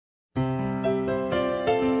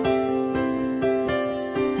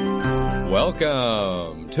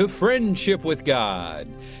Welcome to Friendship with God.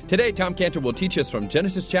 Today, Tom Cantor will teach us from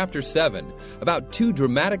Genesis chapter 7 about two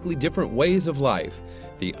dramatically different ways of life.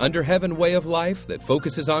 The under heaven way of life that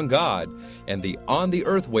focuses on God, and the on the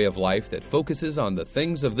earth way of life that focuses on the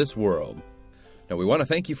things of this world. Now, we want to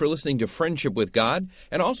thank you for listening to Friendship with God,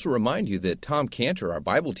 and also remind you that Tom Cantor, our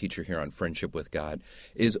Bible teacher here on Friendship with God,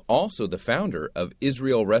 is also the founder of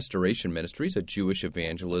Israel Restoration Ministries, a Jewish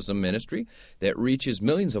evangelism ministry that reaches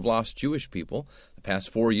millions of lost Jewish people. The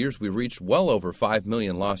past 4 years, we've reached well over 5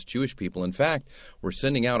 million lost Jewish people. In fact, we're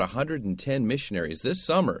sending out 110 missionaries this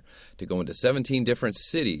summer to go into 17 different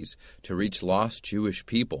cities to reach lost Jewish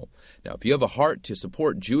people. Now, if you have a heart to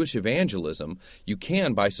support Jewish evangelism, you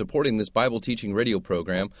can by supporting this Bible teaching radio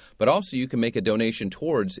program, but also you can make a donation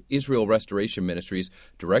towards Israel Restoration Ministries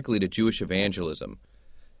directly to Jewish evangelism.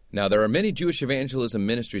 Now, there are many Jewish evangelism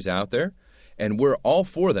ministries out there, and we're all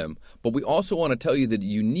for them, but we also want to tell you the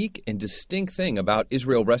unique and distinct thing about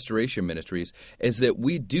Israel Restoration Ministries is that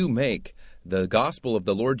we do make the gospel of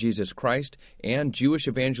the Lord Jesus Christ and Jewish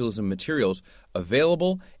evangelism materials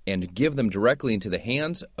available and give them directly into the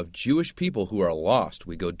hands of Jewish people who are lost.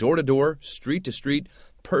 We go door to door, street to street,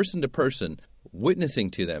 person to person, witnessing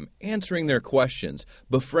to them, answering their questions,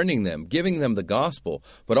 befriending them, giving them the gospel,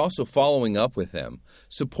 but also following up with them,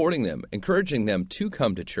 supporting them, encouraging them to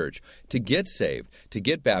come to church, to get saved, to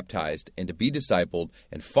get baptized, and to be discipled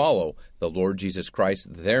and follow the Lord Jesus Christ,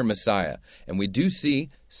 their Messiah. And we do see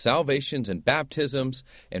salvations and baptisms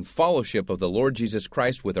and fellowship of the Lord Jesus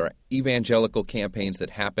Christ with our evangelical campaigns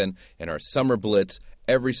that happen in our summer blitz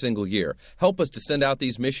every single year. Help us to send out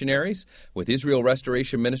these missionaries with Israel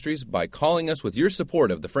Restoration Ministries by calling us with your support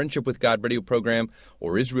of the Friendship with God radio program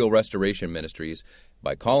or Israel Restoration Ministries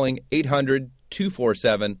by calling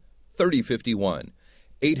 800-247-3051,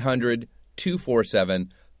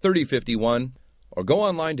 800-247-3051, or go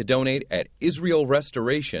online to donate at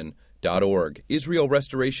israelrestoration.org,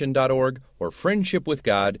 israelrestoration.org, or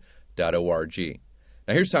friendshipwithgod.org.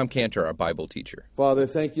 Now, here's Tom Cantor, our Bible teacher. Father,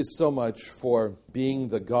 thank you so much for being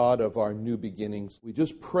the God of our new beginnings. We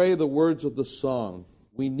just pray the words of the song.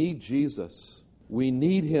 We need Jesus. We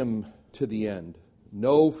need him to the end.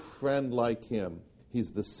 No friend like him. He's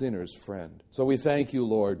the sinner's friend. So we thank you,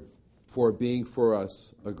 Lord, for being for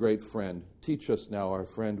us a great friend. Teach us now, our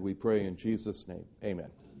friend, we pray in Jesus' name. Amen.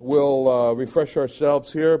 We'll refresh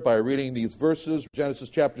ourselves here by reading these verses. Genesis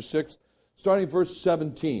chapter 6, starting verse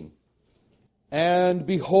 17. And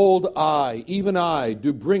behold, I, even I,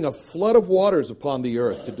 do bring a flood of waters upon the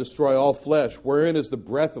earth to destroy all flesh, wherein is the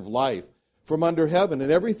breath of life from under heaven, and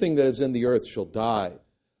everything that is in the earth shall die.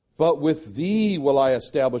 But with thee will I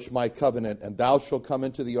establish my covenant, and thou shalt come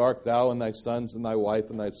into the ark, thou and thy sons and thy wife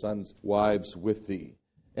and thy sons' wives with thee.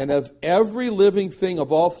 And of every living thing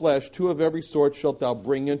of all flesh, 2 of every sort shalt thou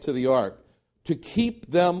bring into the ark, to keep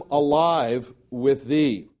them alive with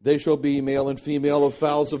thee. They shall be male and female, of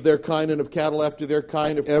fowls of their kind, and of cattle after their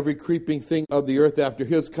kind, of every creeping thing of the earth after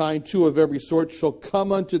his kind. 2 of every sort shall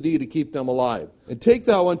come unto thee to keep them alive. And take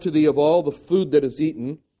thou unto thee of all the food that is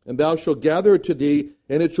eaten, and thou shalt gather it to thee,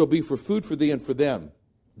 and it shall be for food for thee and for them.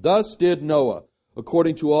 Thus did Noah,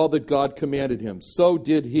 according to all that God commanded him. So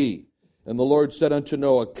did he. And the Lord said unto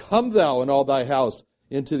Noah, Come thou and all thy house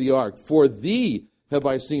into the ark, for thee have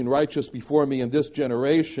I seen righteous before me in this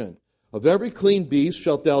generation. Of every clean beast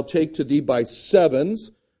shalt thou take to thee by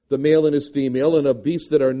 7s, the male and his female, and of beasts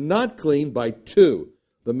that are not clean by 2,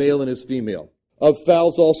 the male and his female. Of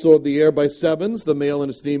fowls also of the air by 7s, the male and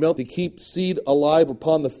his female, to keep seed alive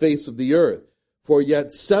upon the face of the earth. For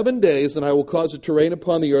yet 7 days, and I will cause it to rain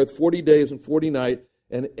upon the earth 40 days and 40 nights,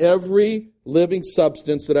 and every living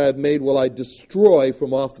substance that I have made will I destroy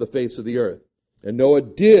from off the face of the earth. And Noah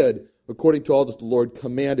did according to all that the Lord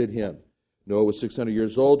commanded him. Noah was 600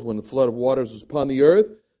 years old when the flood of waters was upon the earth.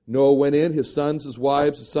 Noah went in, his sons, his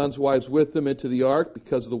wives, his sons' wives with him into the ark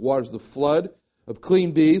because of the waters of the flood, of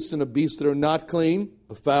clean beasts and of beasts that are not clean,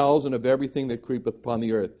 of fowls and of everything that creepeth upon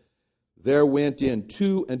the earth. There went in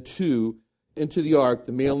 2 and 2 into the ark,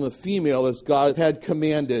 the male and the female, as God had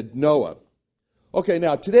commanded Noah. Okay,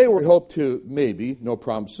 now today we hope to maybe, no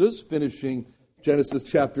promises, finishing Genesis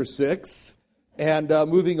chapter 6. And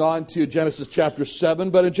moving on to Genesis chapter 7.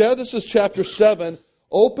 But in Genesis chapter 7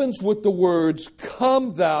 opens with the words,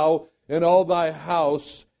 Come thou and all thy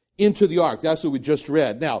house into the ark. That's what we just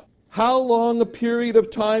read. Now, how long a period of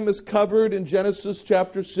time is covered in Genesis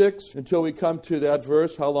chapter 6 until we come to that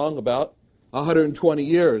verse? How long? About 120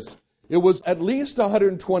 years. It was at least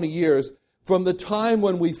 120 years from the time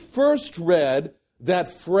when we first read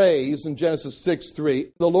that phrase in Genesis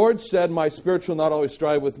 6:3. The Lord said, My spirit shall not always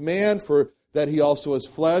strive with man, for that he also is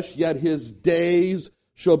flesh, yet his days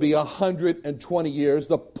shall be 120 years.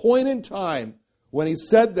 The point in time when he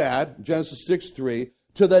said that, Genesis 6:3,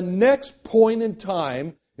 to the next point in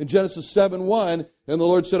time in Genesis 7:1, and the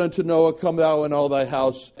Lord said unto Noah, come thou and all thy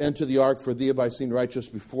house into the ark, for thee have I seen righteous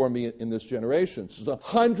before me in this generation. So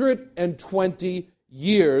it's 120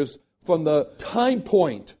 years from the time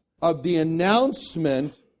point of the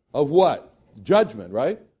announcement of what? Judgment,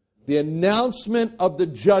 right? The announcement of the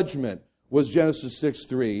judgment was Genesis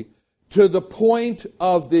 6:3, to the point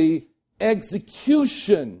of the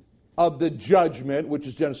execution of the judgment, which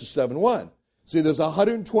is Genesis 7:1. See, there's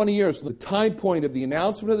 120 years from the time point of the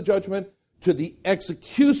announcement of the judgment to the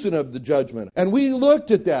execution of the judgment. And we looked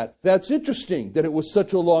at that. That's interesting that it was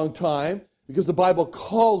such a long time, because the Bible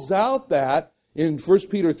calls out that in 1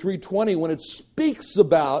 Peter 3:20 when it speaks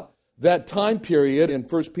about that time period in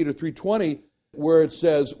 1 Peter 3:20, where it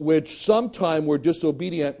says, which sometime were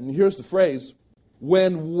disobedient. And here's the phrase,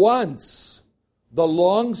 when once the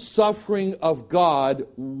long-suffering of God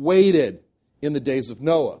waited in the days of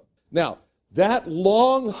Noah. Now, that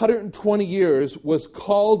long 120 years was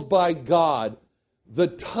called by God the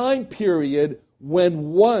time period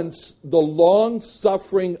when once the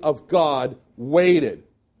long-suffering of God waited.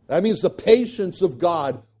 That means the patience of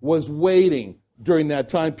God was waiting during that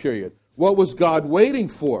time period. What was God waiting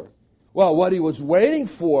for? Well, what he was waiting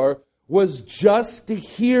for was just to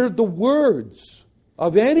hear the words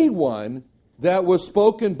of anyone that was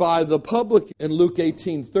spoken by the publican in Luke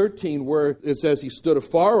 18:13, where it says he stood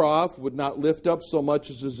afar off, would not lift up so much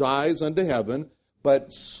as his eyes unto heaven,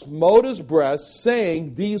 but smote his breast,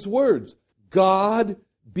 saying these words, God,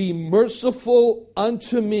 be merciful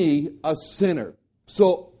unto me, a sinner.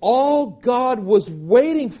 So all God was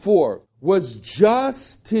waiting for was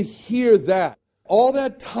just to hear that. All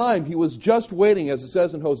that time he was just waiting, as it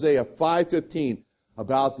says in Hosea 5:15,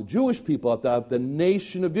 about the Jewish people, about the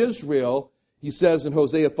nation of Israel. He says in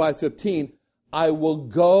Hosea 5:15, I will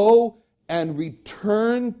go and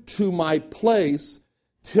return to my place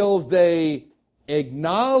till they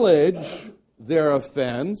acknowledge their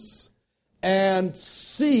offense and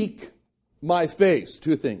seek my face.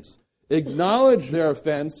 Two things. Acknowledge their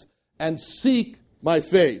offense and seek my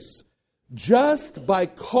face. Just by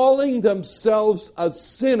calling themselves a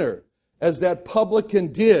sinner, as that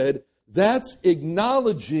publican did, that's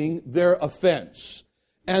acknowledging their offense.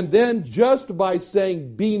 And then just by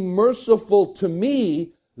saying, be merciful to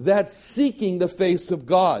me, that's seeking the face of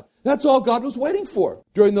God. That's all God was waiting for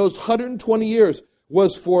during those 120 years,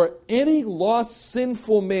 was for any lost,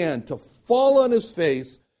 sinful man to fall on his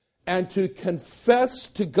face and to confess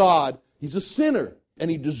to God he's a sinner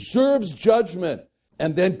and he deserves judgment,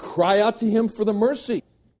 and then cry out to him for the mercy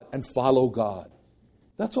and follow God.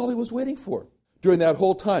 That's all he was waiting for during that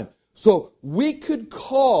whole time. So we could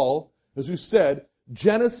call, as we said,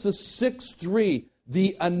 Genesis 6:3,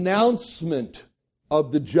 the announcement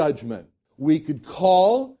of the judgment. We could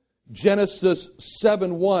call Genesis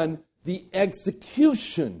 7:1, the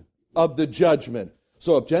execution of the judgment.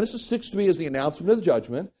 So if Genesis 6:3 is the announcement of the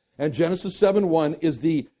judgment, and Genesis 7:1 is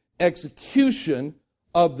the execution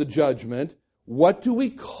of the judgment, what do we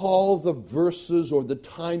call the verses or the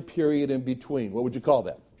time period in between? What would you call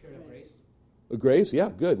that? Grace. Grace, yeah,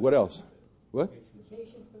 good. What else? What?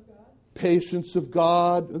 Patience of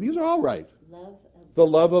God. These are all right. The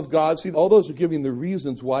love of God. See, all those are giving the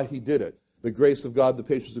reasons why he did it. The grace of God, the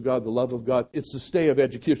patience of God, the love of God. It's the stay of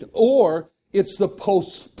execution. Or it's the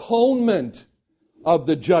postponement of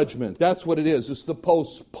the judgment. That's what it is. It's the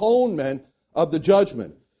postponement of the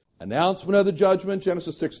judgment. Announcement of the judgment,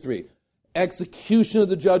 Genesis 6:3. Execution of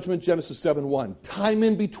the judgment, Genesis 7:1. Time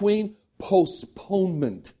in between,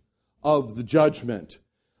 postponement of the judgment.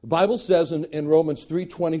 The Bible says in Romans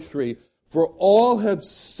 3:23, for all have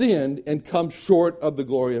sinned and come short of the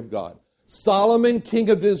glory of God. Solomon, king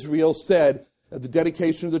of Israel, said at the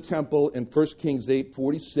dedication of the temple in 1 Kings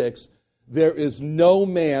 8:46, there is no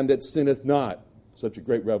man that sinneth not. Such a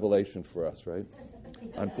great revelation for us, right?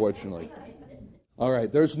 Unfortunately. All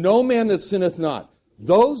right, there's no man that sinneth not.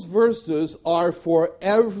 Those verses are for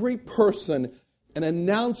every person an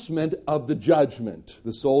announcement of the judgment.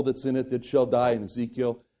 The soul that sinneth, it shall die, in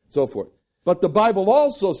Ezekiel, so forth. But the Bible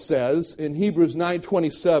also says in Hebrews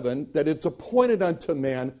 9:27 that it's appointed unto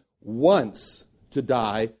man once to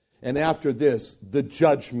die, and after this, the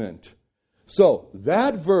judgment. So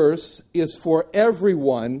that verse is for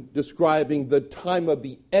everyone, describing the time of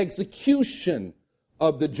the execution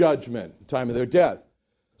of the judgment, the time of their death.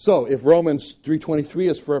 So if Romans 3:23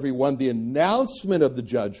 is for everyone, the announcement of the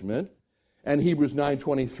judgment, and Hebrews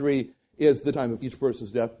 9:23 is the time of each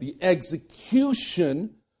person's death, the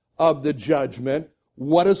execution of the judgment,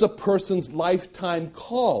 what is a person's lifetime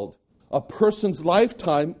called? a person's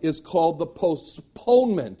lifetime is called the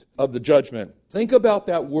postponement of the judgment. Think about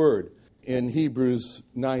that word in Hebrews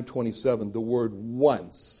 9:27, the word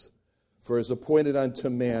once. For it is appointed unto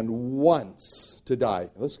man once to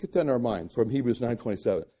die. Let's get that in our minds from Hebrews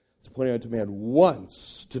 9:27. It's appointed unto man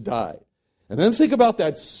once to die. And then think about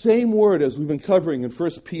that same word as we've been covering in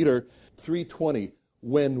 1 Peter 3:20,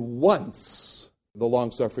 when once the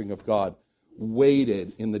long-suffering of God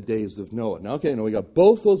waited in the days of Noah. Now, okay, now we got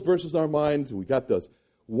both those verses in our minds. We got those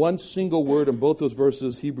one single word in both those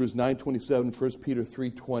verses, Hebrews 9:27, 1 Peter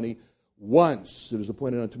 3:20. Once it is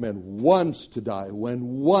appointed unto man once to die,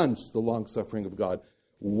 when once the long-suffering of God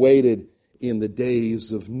waited in the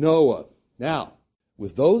days of Noah. Now,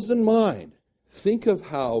 with those in mind, think of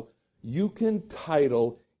how you can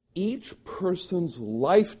title each person's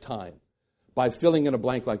lifetime by filling in a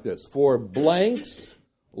blank like this. For blank's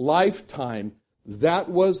lifetime, that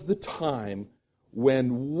was the time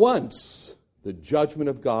when once the judgment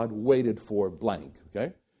of God waited for blank.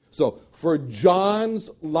 Okay? So for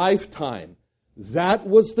John's lifetime, that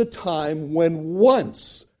was the time when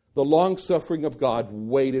once the long-suffering of God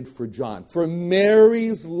waited for John. For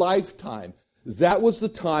Mary's lifetime, that was the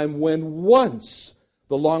time when once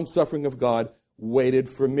the long-suffering of God waited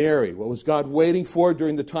for Mary. What was God waiting for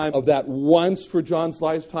during the time of that once for John's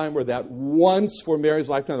lifetime, or that once for Mary's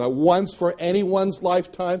lifetime, that once for anyone's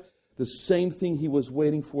lifetime? The same thing he was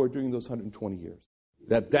waiting for during those 120 years.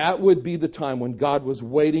 That would be the time when God was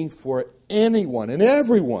waiting for anyone and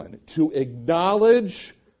everyone to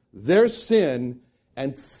acknowledge their sin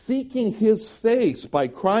and seeking his face by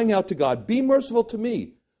crying out to God, "Be merciful to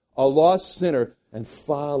me, a lost sinner," and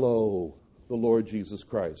follow the Lord Jesus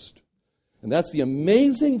Christ. And that's the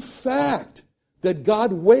amazing fact that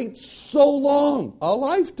God waits so long, a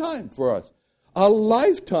lifetime for us, a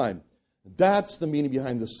lifetime. That's the meaning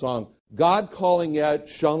behind this song. God calling out,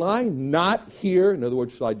 "Shall I not hear?" In other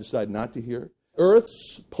words, shall I decide not to hear?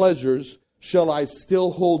 "Earth's pleasures shall I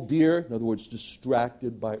still hold dear?" In other words,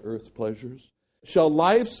 distracted by earth's pleasures. "Shall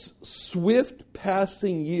life's swift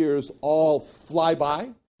passing years all fly by,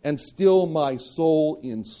 and still my soul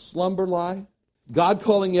in slumber lie?" God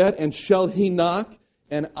calling yet, "And shall he knock?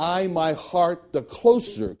 And I my heart the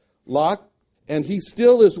closer lock?" And he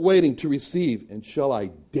still is waiting to receive. "And shall I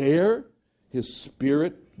dare his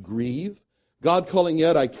spirit grieve?" God calling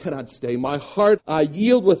yet, "I cannot stay. My heart I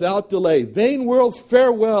yield without delay. Vain world,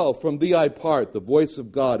 farewell. From thee I part. The voice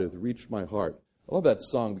of God hath reached my heart." I love that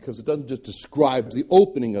song because it doesn't just describe the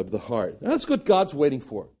opening of the heart. That's what God's waiting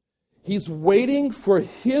for. He's waiting for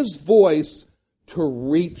his voice to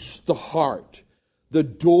reach the heart, the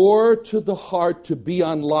door to the heart to be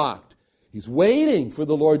unlocked. He's waiting for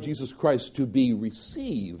the Lord Jesus Christ to be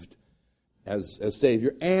received as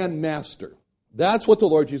Savior and Master. That's what the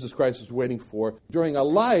Lord Jesus Christ is waiting for during a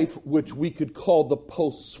life which we could call the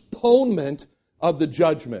postponement of the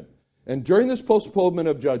judgment. And during this postponement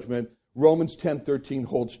of judgment, Romans 10:13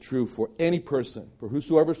 holds true for any person. "For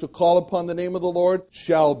whosoever shall call upon the name of the Lord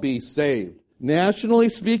shall be saved." Nationally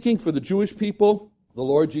speaking, for the Jewish people, the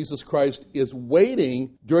Lord Jesus Christ is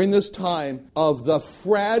waiting during this time of the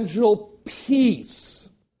fragile peace,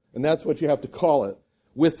 and that's what you have to call it,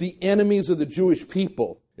 with the enemies of the Jewish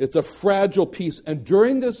people. It's a fragile peace. And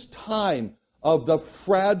during this time of the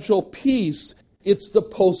fragile peace, it's the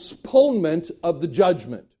postponement of the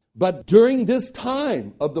judgment. But during this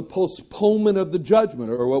time of the postponement of the judgment,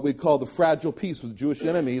 or what we call the fragile peace with Jewish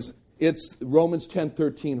enemies, it's Romans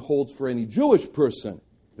 10:13 holds for any Jewish person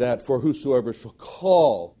that for whosoever shall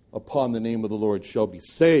call upon the name of the Lord shall be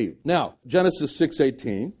saved. Now, Genesis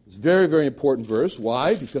 6:18 is a very, very important verse.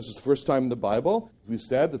 Why? Because it's the first time in the Bible we've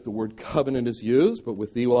said that the word covenant is used. "But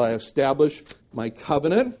with thee will I establish my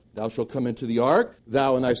covenant. Thou shalt come into the ark,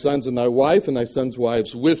 thou and thy sons and thy wife, and thy sons'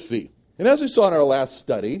 wives with thee." And as we saw in our last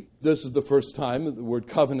study, this is the first time that the word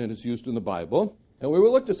covenant is used in the Bible. And we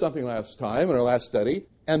looked at something last time in our last study,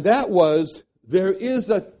 and that was there is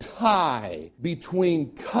a tie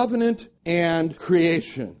between covenant and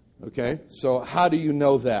creation. Okay? So how do you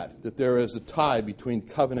know that there is a tie between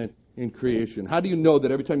covenant and creation? How do you know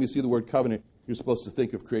that every time you see the word covenant, you're supposed to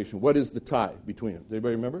think of creation? What is the tie between them? Does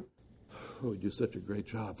anybody remember? Oh, you do such a great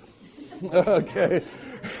job. Okay.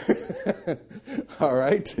 All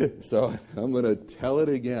right. So I'm going to tell it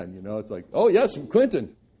again. You know, it's like, oh, yes, from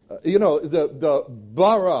Clinton. The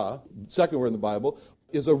bara, second word in the Bible,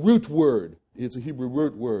 is a root word. It's a Hebrew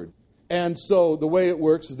root word. And so the way it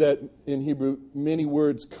works is that in Hebrew, many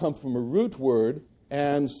words come from a root word.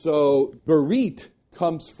 And so berit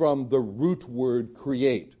comes from the root word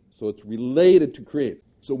create. So it's related to create.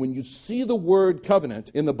 So when you see the word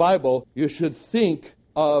covenant in the Bible, you should think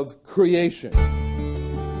of creation.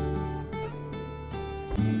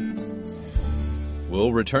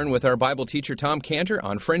 We'll return with our Bible teacher, Tom Cantor,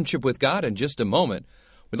 on Friendship with God in just a moment.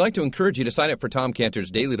 We'd like to encourage you to sign up for Tom Cantor's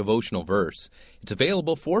daily devotional verse. It's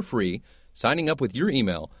available for free, signing up with your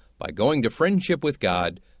email by going to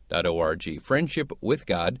friendshipwithgod.org,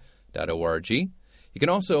 friendshipwithgod.org. You can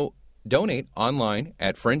also donate online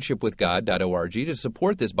at friendshipwithgod.org to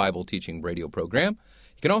support this Bible teaching radio program.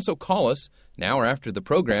 You can also call us now or after the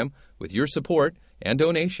program with your support and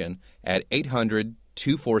donation at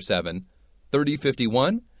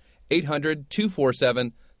 800-247-3051,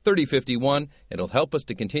 800-247-3051. It'll help us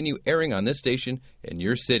to continue airing on this station in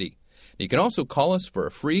your city. You can also call us for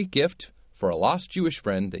a free gift for a lost Jewish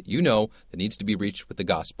friend that you know that needs to be reached with the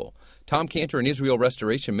gospel. Tom Cantor and Israel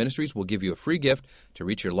Restoration Ministries will give you a free gift to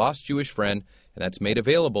reach your lost Jewish friend, and that's made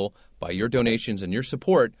available by your donations and your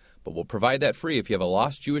support, but we'll provide that free if you have a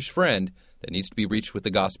lost Jewish friend that needs to be reached with the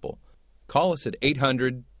gospel. Call us at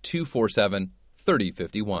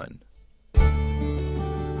 800-247-3051.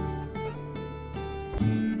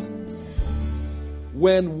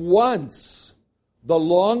 When once the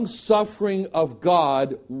long-suffering of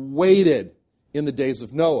God waited in the days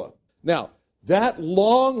of Noah. Now, that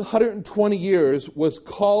long 120 years was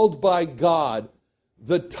called by God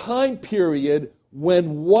the time period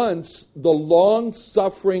when once the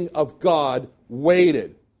long-suffering of God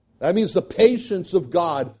waited. That means the patience of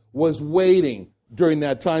God was waiting during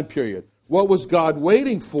that time period. What was God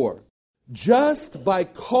waiting for? Just by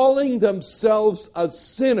calling themselves a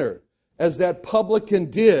sinner, as that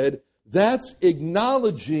publican did, that's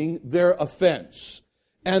acknowledging their offense.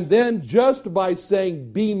 And then just by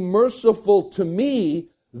saying, be merciful to me,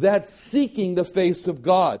 that's seeking the face of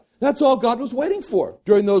God. That's all God was waiting for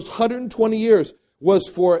during those 120 years, was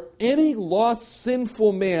for any lost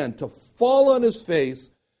sinful man to fall on his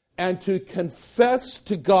face and to confess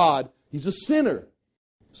to God he's a sinner.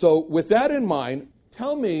 So with that in mind,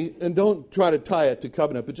 tell me, and don't try to tie it to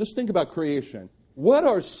covenant, but just think about creation. What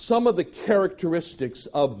are some of the characteristics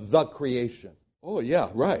of the creation? Oh, yeah,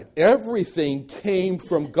 right. Everything came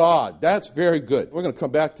from God. That's very good. We're going to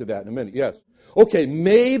come back to that in a minute, yes. Okay,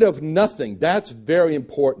 made of nothing. That's very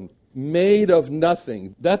important. Made of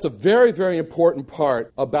nothing. That's a very, very important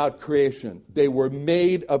part about creation. They were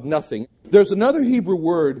made of nothing. There's another Hebrew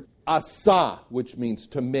word, asa, which means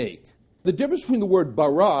to make. The difference between the word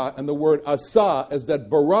bara and the word asa is that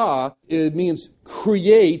bara, it means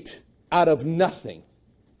create out of nothing.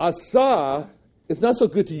 Asa, it's not so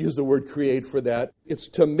good to use the word create for that. It's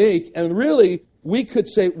to make. And really, we could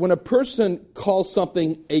say when a person calls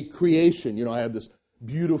something a creation, I have this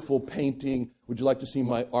beautiful painting. Would you like to see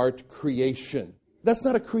my art creation? That's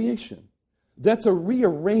not a creation. That's a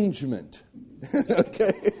rearrangement.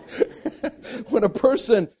 Okay? When a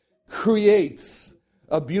person creates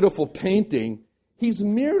a beautiful painting, he's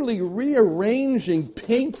merely rearranging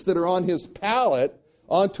paints that are on his palette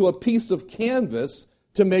onto a piece of canvas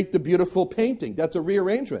to make the beautiful painting. That's a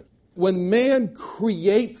rearrangement. When man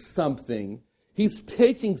creates something, he's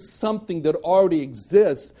taking something that already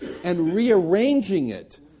exists and rearranging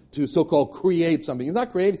it to so-called create something. He's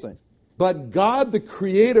not creating something. But God, the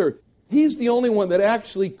Creator, He's the only one that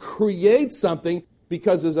actually creates something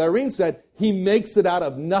because, as Irene said, He makes it out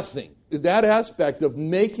of nothing. That aspect of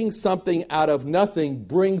making something out of nothing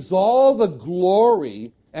brings all the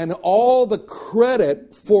glory and all the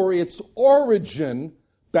credit for its origin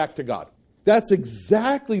back to God. That's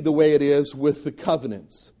exactly the way it is with the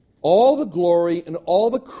covenants. All the glory and all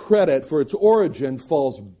the credit for its origin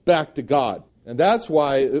falls back to God. And that's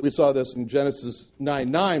why we saw this in Genesis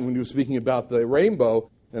 9:9 when he was speaking about the rainbow,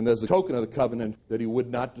 and as a token of the covenant that he would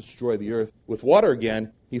not destroy the earth with water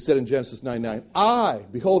again. He said in Genesis 9:9, I,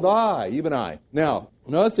 behold I, even I. Now,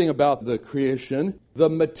 another thing about the creation, the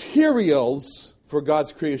materials for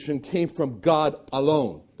God's creation came from God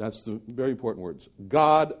alone. That's the very important words.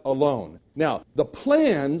 God alone. Now, the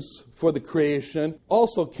plans for the creation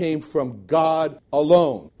also came from God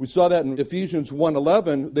alone. We saw that in Ephesians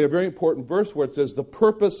 1:11, the very important verse where it says, the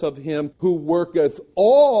purpose of him who worketh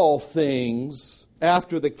all things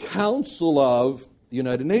after the counsel of the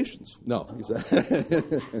United Nations. No,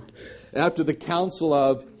 after the counsel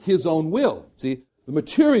of his own will. See, the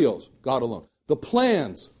materials, God alone. The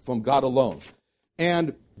plans, from God alone.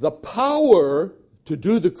 And the power to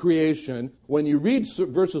do the creation, when you read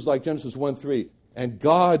verses like Genesis 1:3, and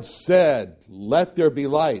God said, let there be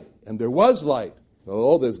light, and there was light.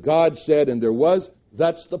 Oh, there's God said, and there was.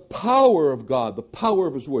 That's the power of God, the power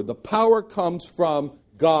of His Word. The power comes from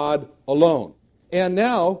God alone. And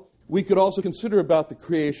now, we could also consider about the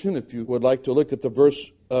creation, if you would like to look at the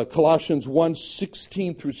verse, Colossians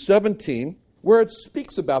 1:16 through 17, where it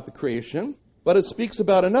speaks about the creation. But it speaks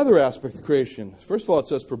about another aspect of creation. First of all, it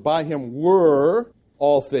says, for by him were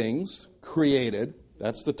all things created.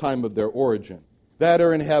 That's the time of their origin. That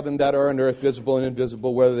are in heaven, that are on earth, visible and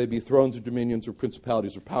invisible, whether they be thrones or dominions or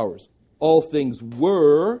principalities or powers. All things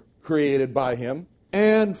were created by him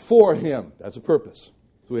and for him. That's a purpose.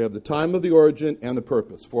 So we have the time of the origin and the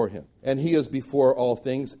purpose for him. And he is before all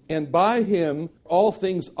things. And by him, all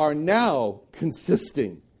things are now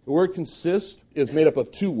consisting. The word consist is made up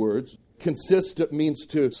of two words. Consist means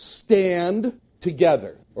to stand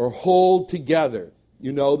together or hold together.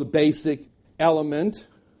 You know, the basic element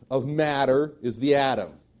of matter is the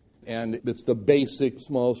atom. And it's the basic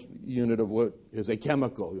smallest unit of what is a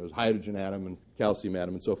chemical. There's hydrogen atom and calcium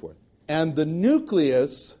atom and so forth. And the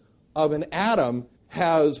nucleus of an atom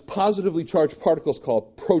has positively charged particles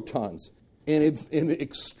called protons in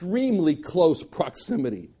extremely close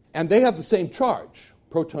proximity. And they have the same charge.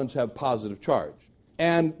 Protons have positive charge.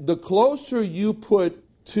 And the closer you put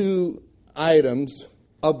two items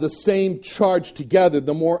of the same charge together,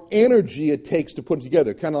 the more energy it takes to put it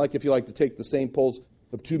together. Kind of like if you like to take the same poles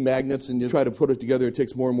of two magnets and you try to put it together, it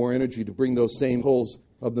takes more and more energy to bring those same poles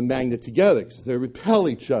of the magnet together because they repel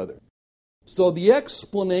each other. So the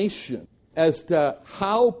explanation as to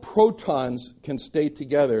how protons can stay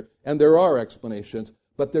together, and there are explanations,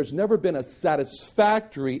 but there's never been a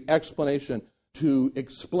satisfactory explanation to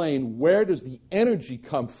explain where does the energy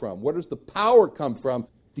come from, where does the power come from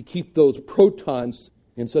to keep those protons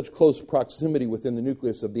in such close proximity within the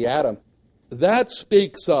nucleus of the atom. That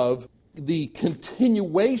speaks of the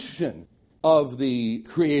continuation of the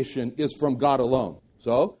creation is from God alone.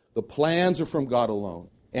 So the plans are from God alone,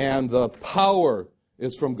 and the power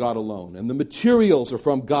is from God alone, and the materials are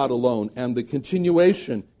from God alone, and the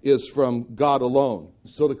continuation is from God alone.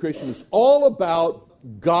 So the creation is all about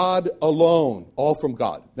God alone, all from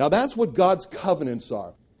God. Now that's what God's covenants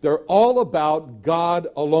are. They're all about God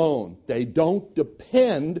alone. They don't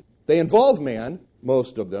depend, they involve man,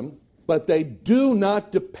 most of them, but they do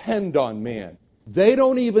not depend on man. They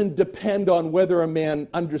don't even depend on whether a man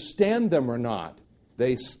understands them or not.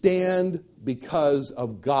 They stand because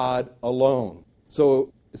of God alone.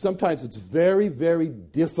 So sometimes it's very, very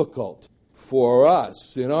difficult for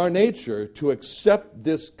us in our nature to accept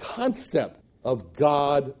this concept of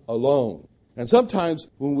God alone. And sometimes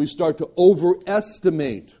when we start to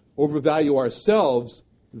overvalue ourselves,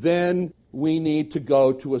 then we need to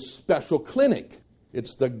go to a special clinic.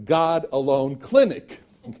 It's the God Alone Clinic.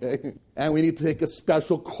 Okay? And we need to take a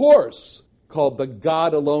special course called the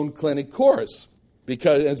God Alone Clinic course.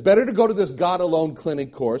 Because it's better to go to this God Alone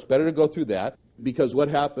Clinic course, better to go through that, because what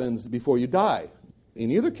happens before you die?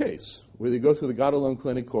 In either case, whether you go through the God Alone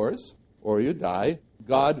Clinic course or you die,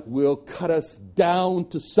 God will cut us down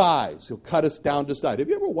to size. He'll cut us down to size. Have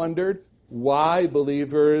you ever wondered why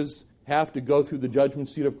believers have to go through the judgment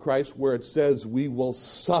seat of Christ where it says we will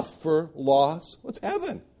suffer loss? What's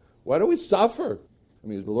heaven? Why do we suffer? I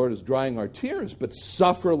mean, the Lord is drying our tears, but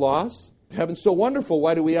suffer loss? Heaven's so wonderful.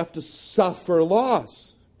 Why do we have to suffer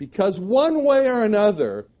loss? Because one way or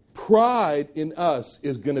another, pride in us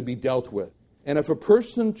is going to be dealt with. And if a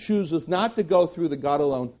person chooses not to go through the God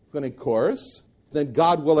Alone Clinic course, then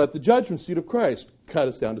God will, at the judgment seat of Christ, cut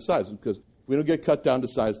us down to size. Because if we don't get cut down to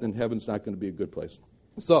size, then heaven's not going to be a good place.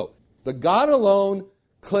 So, the God Alone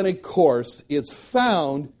Clinic course is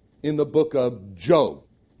found in the book of Job.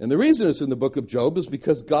 And the reason it's in the book of Job is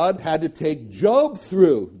because God had to take Job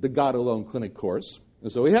through the God Alone Clinic course.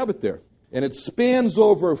 And so we have it there. And it spans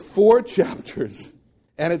over 4 chapters.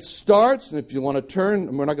 And it starts, and if you want to turn,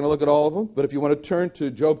 and we're not going to look at all of them, but if you want to turn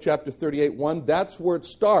to Job chapter 38:1, that's where it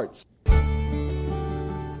starts.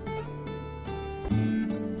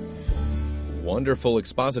 Wonderful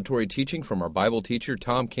expository teaching from our Bible teacher,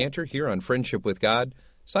 Tom Cantor, here on Friendship with God.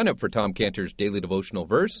 Sign up for Tom Cantor's daily devotional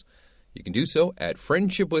verse. You can do so at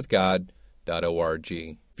friendshipwithgod.org.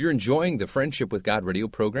 If you're enjoying the Friendship with God radio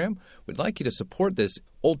program, we'd like you to support this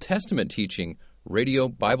Old Testament teaching radio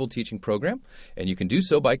Bible teaching program, and you can do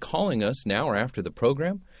so by calling us now or after the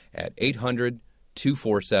program at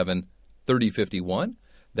 800-247-3051.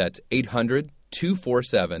 That's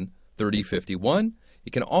 800-247-3051.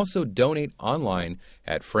 You can also donate online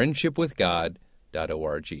at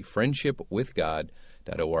friendshipwithgod.org,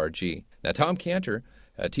 friendshipwithgod.org. Now, Tom Cantor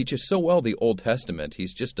teaches so well the Old Testament.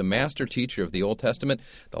 He's just a master teacher of the Old Testament.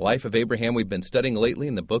 The life of Abraham we've been studying lately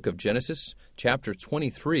in the book of Genesis, chapter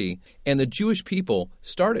 23. And the Jewish people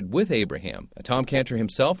started with Abraham. Tom Cantor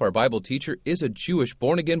himself, our Bible teacher, is a Jewish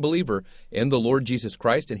born-again believer in the Lord Jesus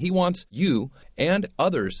Christ, and he wants you and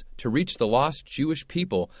others to reach the lost Jewish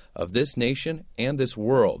people of this nation and this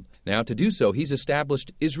world. Now, to do so, he's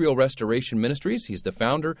established Israel Restoration Ministries. He's the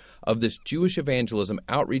founder of this Jewish evangelism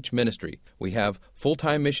outreach ministry. We have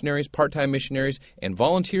full-time missionaries, part-time missionaries, and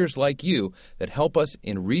volunteers like you that help us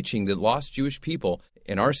in reaching the lost Jewish people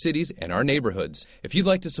in our cities and our neighborhoods. If you'd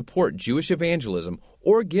like to support Jewish evangelism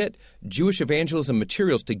or get Jewish evangelism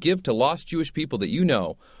materials to give to lost Jewish people that you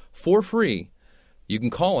know for free, you can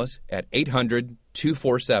call us at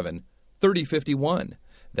 800-247-3051.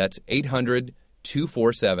 That's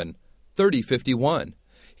 800-247-3051. You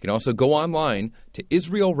can also go online to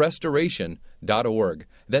IsraelRestoration.org.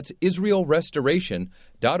 That's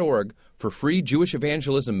IsraelRestoration.org for free Jewish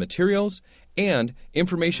evangelism materials and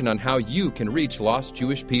information on how you can reach lost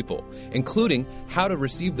Jewish people, including how to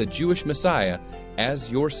receive the Jewish Messiah as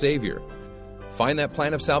your Savior. Find that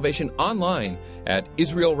plan of salvation online at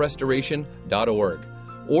IsraelRestoration.org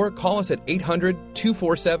or call us at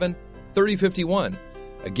 800-247-3051.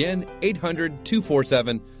 Again,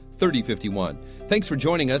 800-247-3051. Thanks for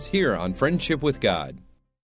joining us here on Friendship with God.